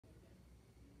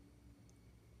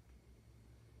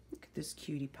at this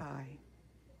cutie pie.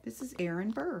 This is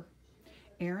Aaron Burr.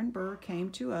 Aaron Burr came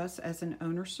to us as an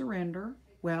owner surrender.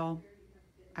 Well,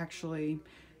 actually,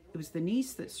 it was the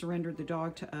niece that surrendered the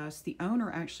dog to us. The owner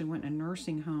actually went in a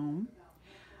nursing home.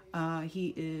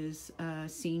 He is a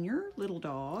senior little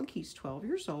dog. He's 12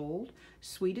 years old,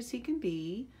 sweet as he can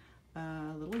be,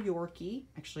 little Yorkie,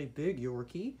 actually a big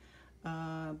Yorkie.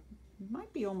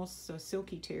 Might be almost a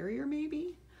silky terrier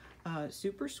maybe.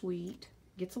 Super sweet,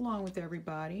 gets along with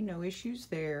everybody, no issues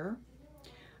there.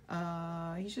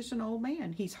 He's just an old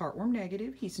man. He's heartworm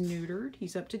negative, he's neutered,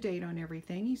 he's up to date on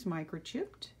everything, he's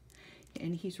microchipped,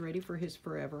 and he's ready for his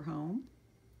forever home.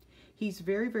 He's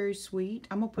very, very sweet.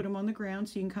 I'm gonna put him on the ground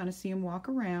so you can kind of see him walk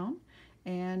around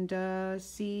and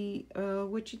see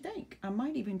what you think. I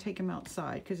might even take him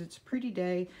outside because it's a pretty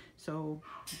day, so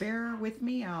bear with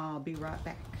me. I'll be right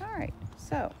back. All right,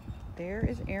 so there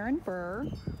is Aaron Burr.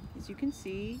 As you can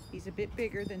see, he's a bit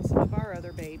bigger than some of our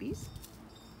other babies,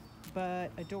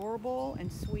 but adorable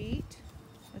and sweet.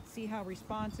 Let's see how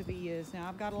responsive he is. Now,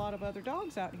 I've got a lot of other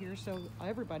dogs out here, so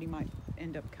everybody might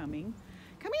end up coming.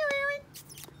 Come here, Aaron.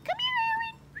 Come here,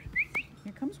 Aaron.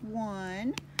 Here comes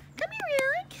one. Come here,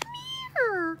 Aaron. Come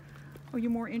here. Are you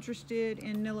more interested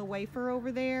in Nilla Wafer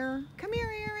over there? Come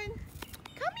here, Aaron.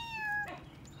 Come here.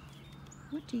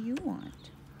 What do you want?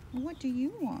 What do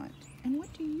you want? And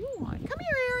what do you want? Come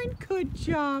here, Aaron. Good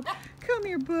job. Come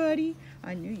here, buddy.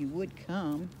 I knew you would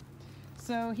come.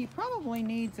 So he probably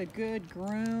needs a good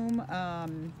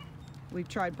groom. We've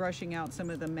tried brushing out some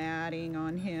of the matting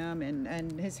on him,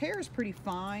 and his hair is pretty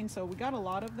fine, so we got a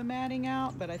lot of the matting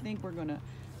out, but I think we're gonna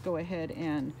go ahead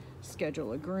and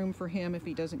schedule a groom for him if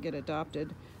he doesn't get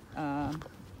adopted,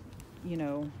 you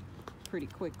know, pretty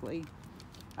quickly.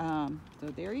 So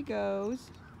there he goes.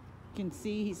 You can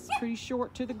see he's pretty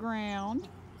short to the ground.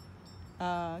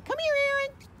 Come here,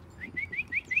 Aaron.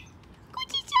 Good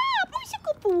job. Who's a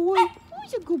good boy?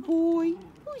 Who's a good boy?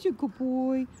 Who's a good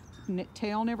boy?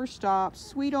 Tail never stops.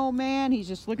 Sweet old man. He's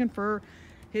just looking for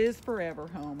his forever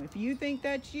home. If you think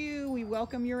that's you, we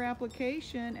welcome your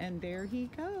application. And there he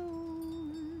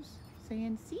goes,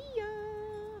 saying see ya.